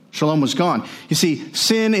removed. Shalom was gone. You see,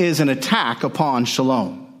 sin is an attack upon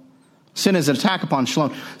shalom. Sin is an attack upon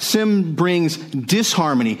shalom. Sin brings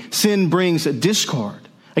disharmony. Sin brings discord.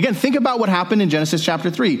 Again, think about what happened in Genesis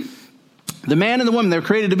chapter 3. The man and the woman, they're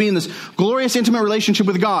created to be in this glorious, intimate relationship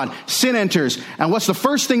with God. Sin enters. And what's the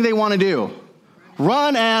first thing they want to do?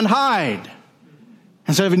 Run and hide.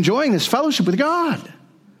 Instead of enjoying this fellowship with God.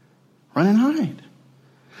 Run and hide.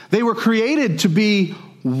 They were created to be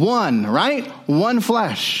one, right? One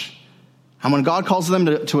flesh. And when God calls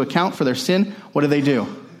them to account for their sin, what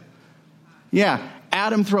do? Yeah,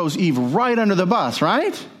 Adam throws Eve right under the bus,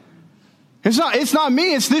 right? It's not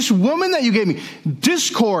me, it's this woman that you gave me.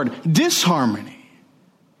 Discord, disharmony.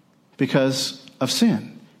 Because of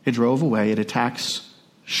sin. It drove away, it attacks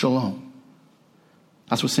shalom.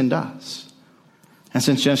 That's what sin does. And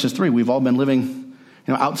since Genesis 3, we've all been living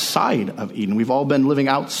outside of Eden. We've all been living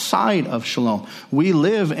outside of shalom. We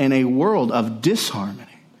live in a world of disharmony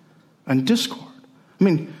and discord. I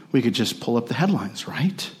mean, we could just pull up the headlines,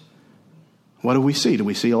 right? What do we see? Do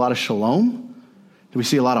we see a lot of shalom? Do we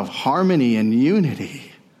see a lot of harmony and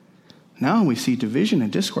unity? No, we see division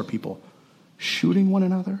and discord, people shooting one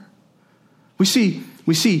another. We see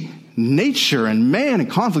nature and man in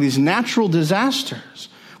conflict, these natural disasters.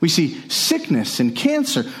 We see sickness and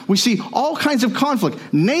cancer. We see all kinds of conflict.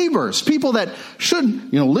 Neighbors, people that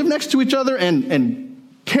should, live next to each other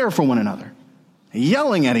and care for one another,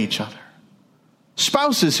 yelling at each other.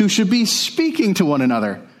 Spouses who should be speaking to one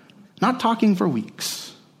another, not talking for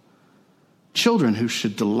weeks. Children who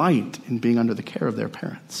should delight in being under the care of their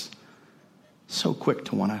parents, so quick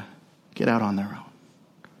to want to get out on their own.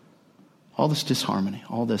 All this disharmony,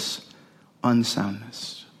 all this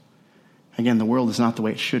unsoundness. Again, the world is not the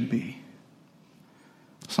way it should be.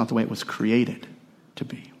 It's not the way it was created to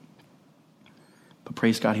be. But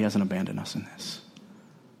praise God, he hasn't abandoned us in this.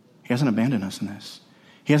 He hasn't abandoned us in this.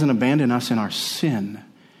 He hasn't abandoned us in our sin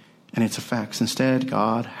and its effects. Instead,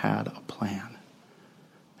 God had a plan.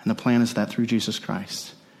 And the plan is that through Jesus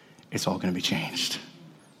Christ, it's all going to be changed.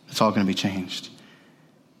 It's all going to be changed.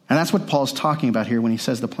 And that's what Paul's talking about here when he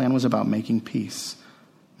says the plan was about making peace.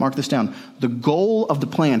 Mark this down. The goal of the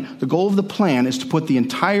plan is to put the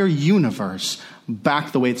entire universe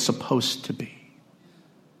back the way it's supposed to be.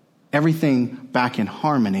 Everything back in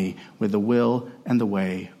harmony with the will and the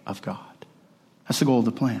way of God. That's the goal of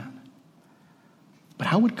the plan. But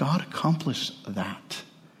how would God accomplish that?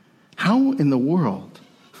 How in the world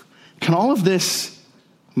can all of this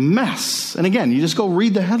mess, and again, you just go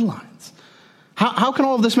read the headlines. How can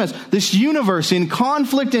all of this mess, this universe in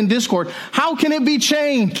conflict and discord, how can it be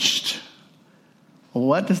changed? Well,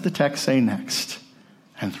 what does the text say next?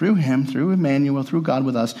 And through him, through Emmanuel, through God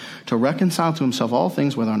with us, to reconcile to himself all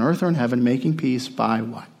things, whether on earth or in heaven, making peace by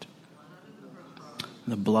what?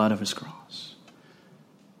 The blood of his cross.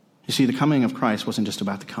 You see, the coming of Christ wasn't just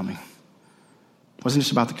about the coming. It wasn't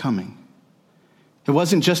just about the coming. It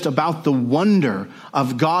wasn't just about the wonder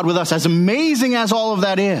of God with us, as amazing as all of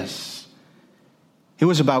that is. It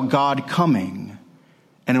was about God coming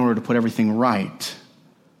in order to put everything right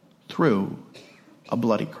through a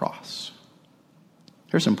bloody cross.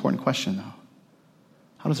 Here's an important question, though.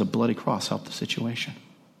 How does a bloody cross help the situation?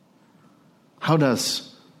 How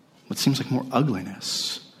does what seems like more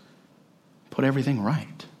ugliness put everything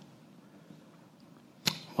right?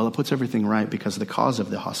 Well, it puts everything right because the cause of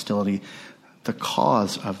the hostility, the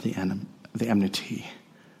cause of the enmity,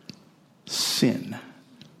 sin,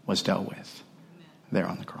 was dealt with there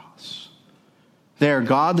on the cross. There,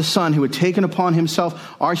 God the Son, who had taken upon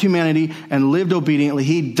himself our humanity and lived obediently,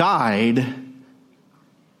 he died,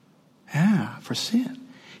 for sin.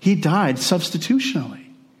 He died substitutionally.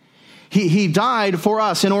 He died for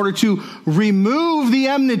us in order to remove the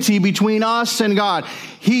enmity between us and God.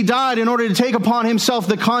 He died in order to take upon himself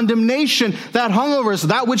the condemnation that hung over us,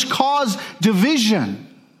 that which caused division.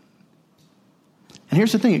 And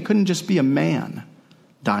here's the thing, it couldn't just be a man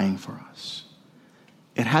dying for us.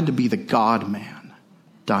 It had to be the God-man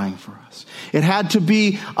dying for us. It had to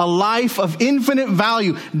be a life of infinite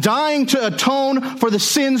value, dying to atone for the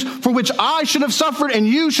sins for which I should have suffered and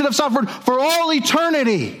you should have suffered for all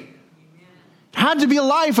eternity. It had to be a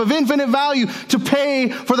life of infinite value to pay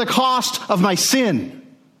for the cost of my sin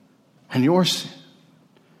and your sin.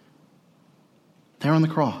 There on the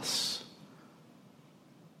cross,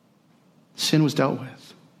 sin was dealt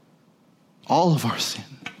with. All of our sin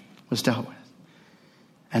was dealt with.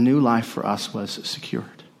 A new life for us was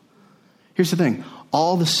secured. Here's the thing.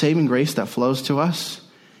 All the saving grace that flows to us,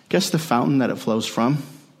 guess the fountain that it flows from?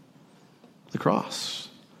 The cross.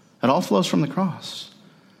 It all flows from the cross.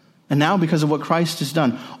 And now, because of what Christ has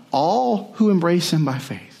done, all who embrace him by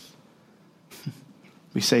faith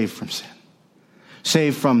be saved from sin.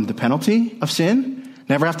 Saved from the penalty of sin.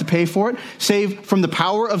 Never have to pay for it. Saved from the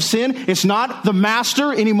power of sin. It's not the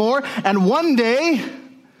master anymore. And one day,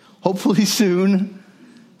 hopefully soon,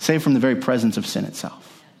 saved from the very presence of sin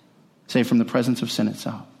itself. Saved from the presence of sin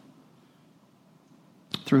itself.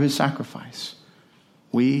 Through his sacrifice,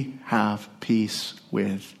 we have peace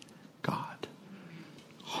with God.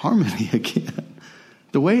 Harmony again.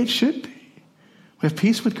 The way it should be. We have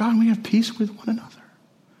peace with God and we have peace with one another.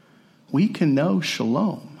 We can know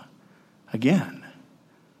shalom again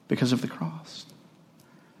because of the cross.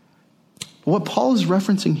 What Paul is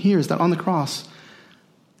referencing here is that on the cross,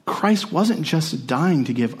 Christ wasn't just dying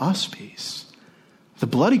to give us peace. The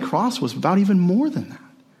bloody cross was about even more than that.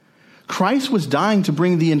 Christ was dying to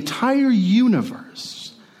bring the entire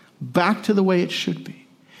universe back to the way it should be.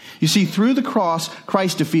 You see, through the cross,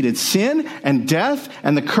 Christ defeated sin and death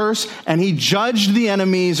and the curse, and he judged the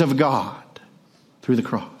enemies of God through the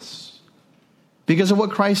cross. Because of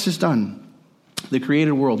what Christ has done, the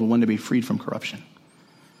created world will one day be freed from corruption.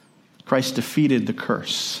 Christ defeated the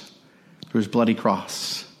curse through his bloody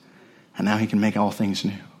cross, and now he can make all things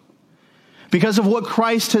new. Because of what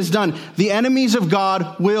Christ has done, the enemies of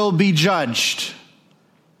God will be judged.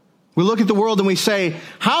 We look at the world and we say,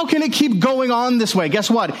 how can it keep going on this way? Guess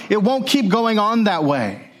what? It won't keep going on that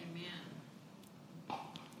way. Amen.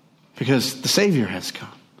 Because the Savior has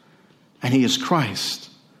come, and he is Christ,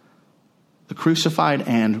 the crucified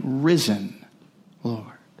and risen Lord.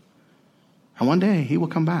 And one day he will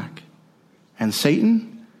come back, and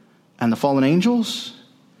Satan and the fallen angels,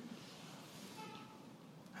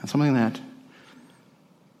 and something that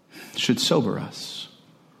should sober us,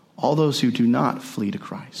 all those who do not flee to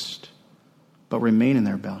Christ, but remain in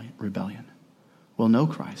their rebellion, will know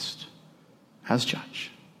Christ as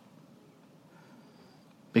judge.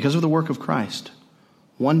 Because of the work of Christ,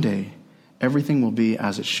 one day everything will be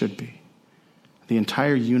as it should be. The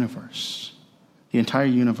entire universe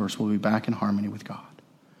will be back in harmony with God.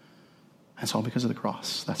 And it's all because of the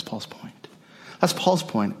cross. That's Paul's point. That's Paul's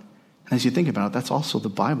point. And as you think about it, that's also the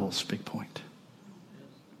Bible's big point.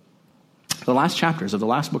 The last chapters of the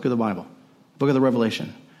last book of the Bible, book of the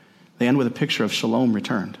Revelation, they end with a picture of shalom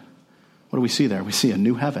returned. What do we see there? We see a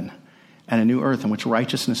new heaven and a new earth in which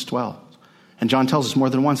righteousness dwells. And John tells us more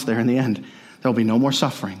than once there in the end, there will be no more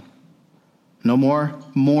suffering, no more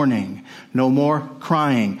mourning, no more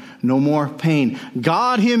crying, no more pain.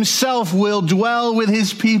 God himself will dwell with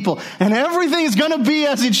his people, and everything is going to be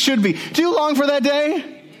as it should be. Do you long for that day?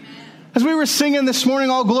 Amen. As we were singing this morning,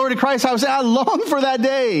 all glory to Christ, I long for that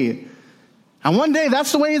day. And one day,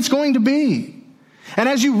 that's the way it's going to be. And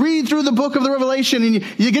as you read through the book of the Revelation and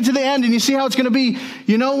you get to the end and you see how it's going to be,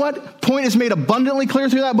 you know what? Point is made abundantly clear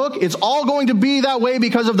through that book. It's all going to be that way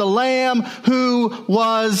because of the Lamb who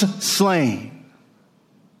was slain.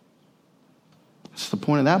 That's the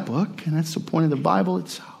point of that book, and that's the point of the Bible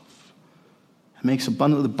itself. It makes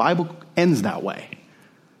abundantly, the Bible ends that way.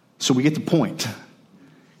 So we get the point.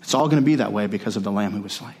 It's all going to be that way because of the Lamb who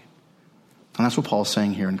was slain. And that's what Paul is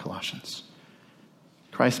saying here in Colossians.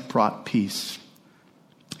 Christ brought peace.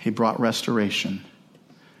 He brought restoration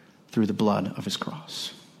through the blood of his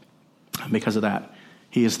cross. And because of that,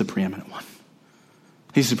 he is the preeminent one.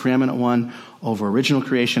 He's the preeminent one over original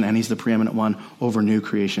creation, and he's the preeminent one over new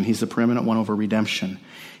creation. He's the preeminent one over redemption.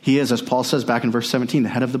 He is, as Paul says back in verse 17, the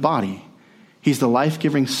head of the body. He's the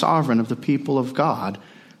life-giving sovereign of the people of God,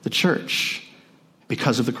 the church,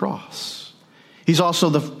 because of the cross. He's also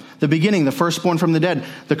the beginning, the firstborn from the dead,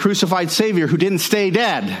 the crucified Savior who didn't stay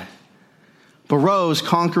dead, but rose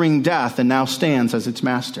conquering death and now stands as its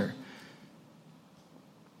master.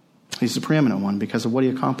 He's the preeminent one because of what he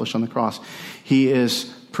accomplished on the cross. He is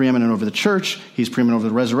preeminent over the church. He's preeminent over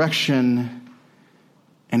the resurrection.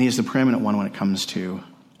 And he is the preeminent one when it comes to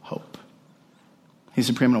hope. He's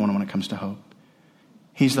the preeminent one when it comes to hope.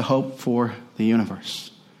 He's the hope for the universe.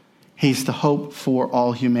 He's the hope for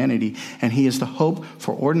all humanity. And he is the hope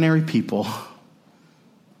for ordinary people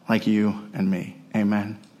like you and me.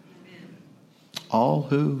 Amen. All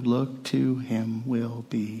who look to him will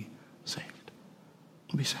be saved.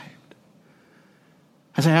 Will be saved.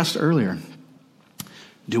 As I asked earlier,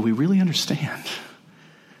 do we really understand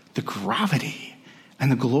the gravity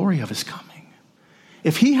and the glory of his coming?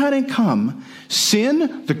 If he hadn't come,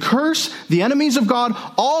 sin, the curse, the enemies of God,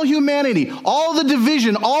 all humanity, all the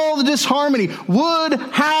division, all the disharmony would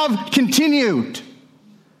have continued.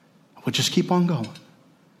 It would just keep on going.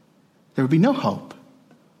 There would be no hope.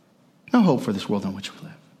 No hope for this world in which we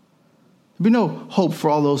live. There'd be no hope for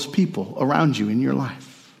all those people around you in your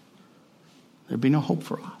life. There'd be no hope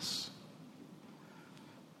for us.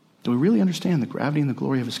 Do we really understand the gravity and the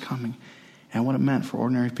glory of his coming and what it meant for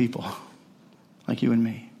ordinary people like you and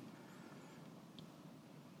me?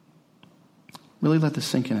 Really let this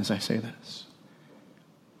sink in as I say this.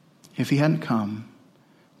 If he hadn't come,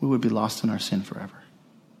 we would be lost in our sin forever.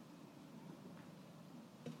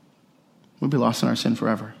 We'd be lost in our sin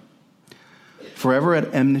forever. Forever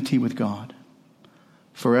at enmity with God.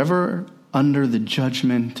 Forever under the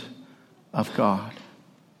judgment of God.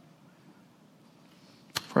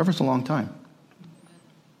 Forever is a long time.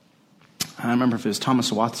 I remember if it was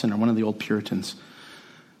Thomas Watson or one of the old Puritans,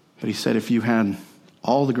 but he said if you had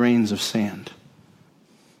all the grains of sand,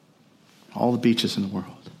 all the beaches in the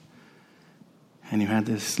world, and you had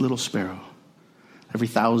this little sparrow, every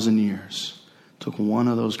 1,000 years, took one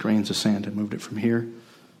of those grains of sand and moved it from here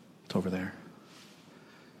to over there.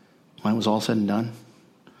 When it was all said and done,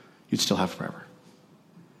 you'd still have forever.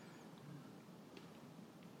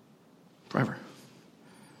 Forever.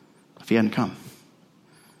 If he hadn't come,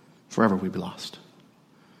 forever we'd be lost.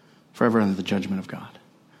 Forever under the judgment of God.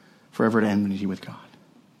 Forever at enmity with God.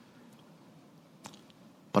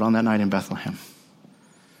 But on that night in Bethlehem,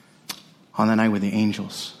 on that night with the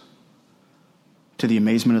angels, to the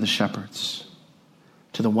amazement of the shepherds,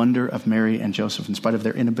 to the wonder of Mary and Joseph, in spite of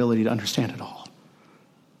their inability to understand it all,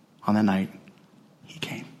 on that night, he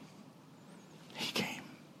came. He came.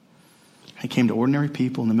 He came to ordinary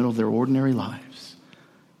people in the middle of their ordinary lives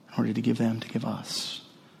in order to give us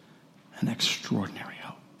an extraordinary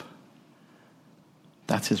hope.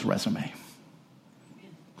 That's his resume.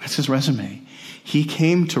 That's his resume. He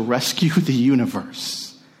came to rescue the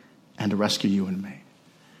universe and to rescue you and me.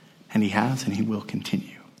 And he has and he will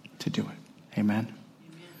continue to do it. Amen?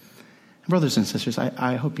 And brothers and sisters,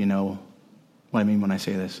 I hope you know what I mean when I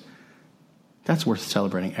say this. That's worth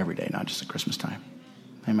celebrating every day, not just at Christmas time.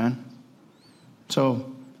 Amen?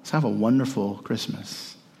 So let's have a wonderful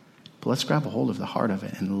Christmas. But let's grab a hold of the heart of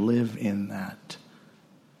it and live in that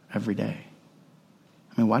every day.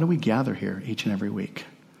 I mean, why do we gather here each and every week?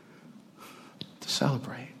 To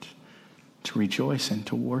celebrate, to rejoice, and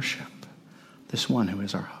to worship this one who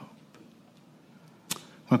is our hope.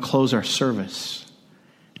 I'm going to close our service,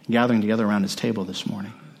 gathering together around his table this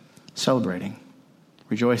morning, celebrating,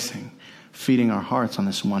 rejoicing, feeding our hearts on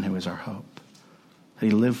this one who is our hope. That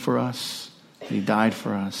he lived for us, that he died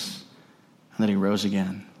for us, and that he rose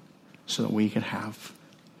again so that we could have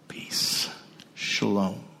peace,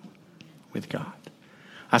 shalom with God.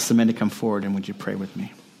 Ask the men to come forward, and would you pray with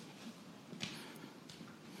me?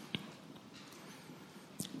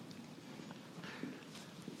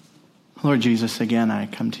 Lord Jesus, again, I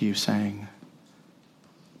come to you saying,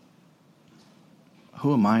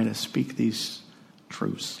 who am I to speak these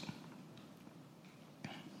truths?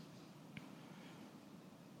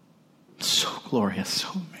 So glorious, so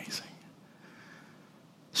amazing,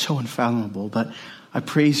 so unfathomable. But I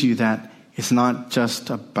praise you that it's not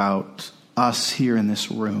just about us here in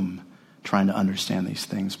this room trying to understand these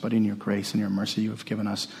things, but in your grace and your mercy, you have given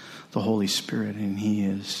us the Holy Spirit, and he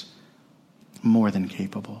is more than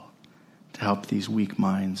capable to help these weak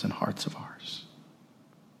minds and hearts of ours.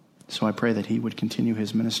 So I pray that he would continue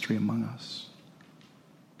his ministry among us.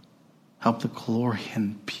 Help the glory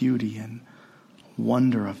and beauty and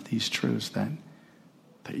wonder of these truths that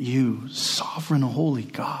you, sovereign, holy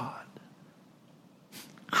God,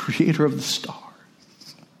 creator of the stars,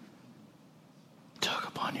 took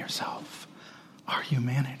upon yourself our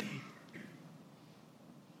humanity.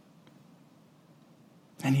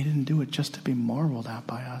 And you didn't do it just to be marveled at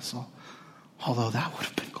by us, although that would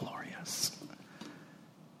have been glorious.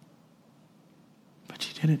 But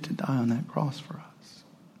you did it to die on that cross for us.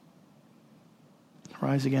 To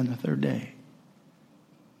rise again the third day.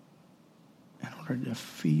 In order to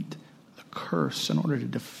defeat the curse, in order to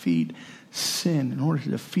defeat sin, in order to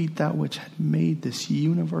defeat that which had made this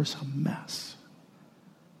universe a mess.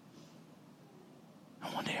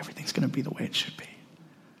 And one day everything's going to be the way it should be.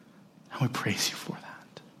 And we praise you for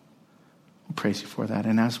that. We praise you for that.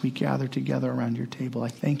 And as we gather together around your table, I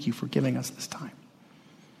thank you for giving us this time.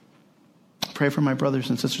 I pray for my brothers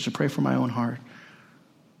and sisters. I pray for my own heart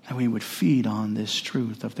that we would feed on this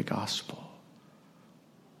truth of the gospel.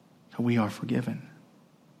 That we are forgiven.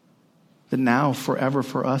 That now forever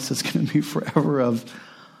for us is going to be forever of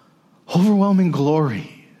overwhelming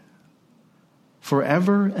glory.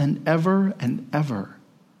 Forever and ever.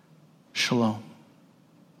 Shalom.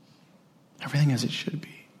 Everything as it should be.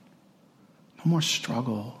 No more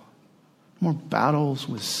struggle. No more battles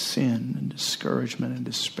with sin and discouragement and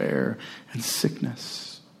despair and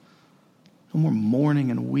sickness. No more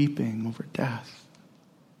mourning and weeping over death.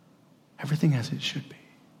 Everything as it should be.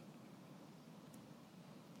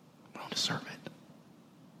 We don't deserve it.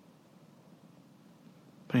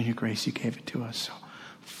 But in your grace, you gave it to us. So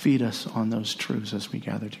feed us on those truths as we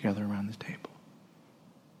gather together around the table.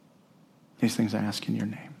 These things I ask in your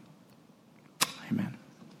name. Amen.